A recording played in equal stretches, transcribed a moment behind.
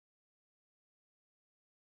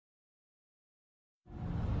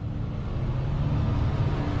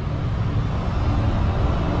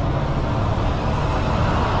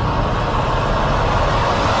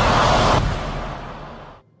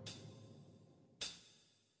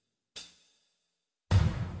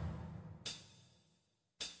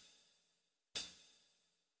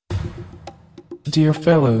Dear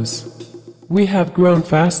fellows, we have grown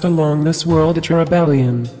fast along this world at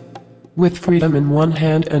rebellion, with freedom in one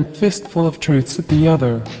hand and fistful of truths at the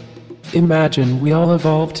other. Imagine we all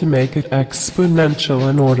evolved to make it exponential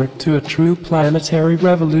in order to a true planetary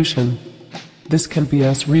revolution. This can be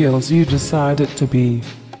as real as you decide it to be.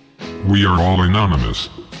 We are all anonymous.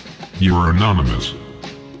 You are anonymous.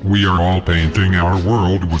 We are all painting our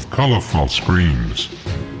world with colorful screens.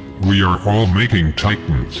 We are all making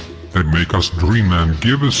titans that make us dream and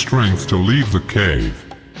give us strength to leave the cave.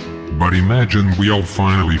 But imagine we all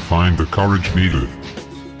finally find the courage needed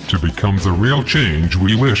to become the real change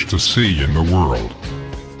we wish to see in the world.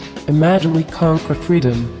 Imagine we conquer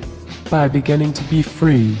freedom by beginning to be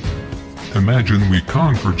free. Imagine we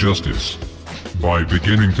conquer justice by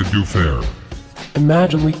beginning to do fair.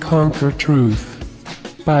 Imagine we conquer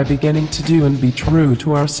truth by beginning to do and be true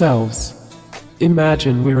to ourselves.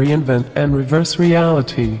 Imagine we reinvent and reverse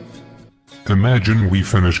reality. Imagine we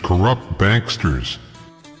finish corrupt banksters.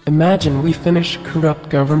 Imagine we finish corrupt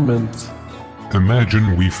governments.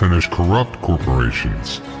 Imagine we finish corrupt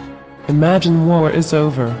corporations. Imagine war is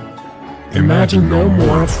over. Imagine no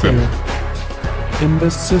more fear. In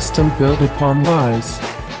this system built upon lies,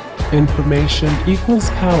 information equals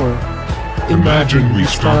power. Imagine we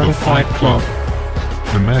start a fight club.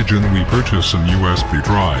 Imagine we purchase an USB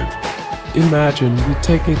drive. Imagine we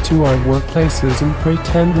take it to our workplaces and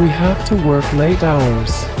pretend we have to work late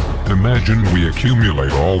hours. Imagine we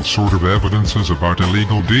accumulate all sort of evidences about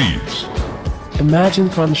illegal deeds. Imagine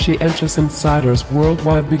conscientious insiders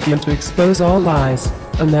worldwide begin to expose all lies,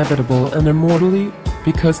 inevitable and immortally,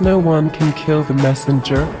 because no one can kill the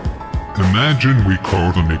messenger. Imagine we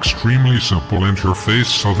code an extremely simple interface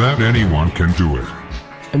so that anyone can do it.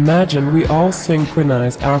 Imagine we all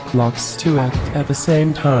synchronize our clocks to act at the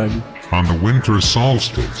same time. On the winter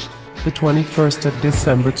solstice, the 21st of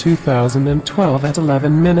December 2012 at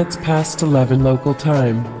 11 minutes past 11 local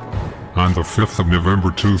time. On the 5th of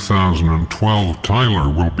November 2012, Tyler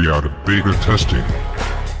will be out of beta testing.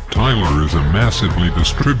 Tyler is a massively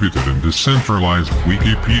distributed and decentralized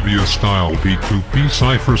Wikipedia-style P2P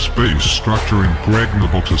cypherspace structure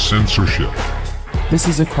impregnable to censorship. This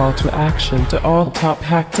is a call to action to all top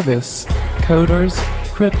hacktivists, coders,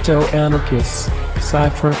 crypto-anarchists,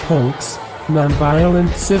 cypherpunks,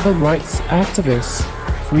 non-violent civil rights activists,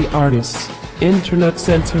 free artists, internet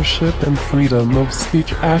censorship and freedom of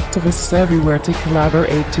speech activists everywhere to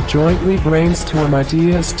collaborate to jointly brainstorm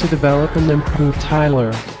ideas to develop and improve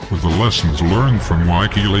Tyler. With the lessons learned from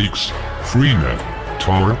WikiLeaks, Freenet,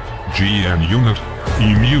 Tor, GNUnit,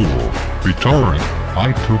 eMule, BitTorrent,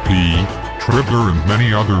 I2P, Tribler and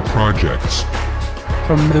many other projects.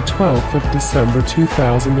 From the 12th of December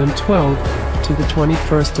 2012 to the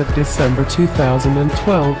 21st of December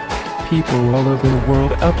 2012, people all over the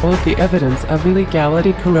world upload the evidence of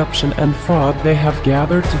illegality, corruption and fraud they have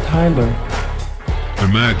gathered to Tyler.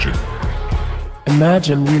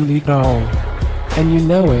 Imagine we leak all. And you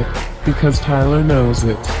know it, because Tyler knows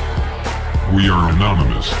it. We are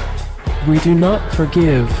anonymous. We do not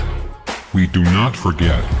forgive. We do not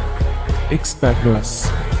forget. Expect us.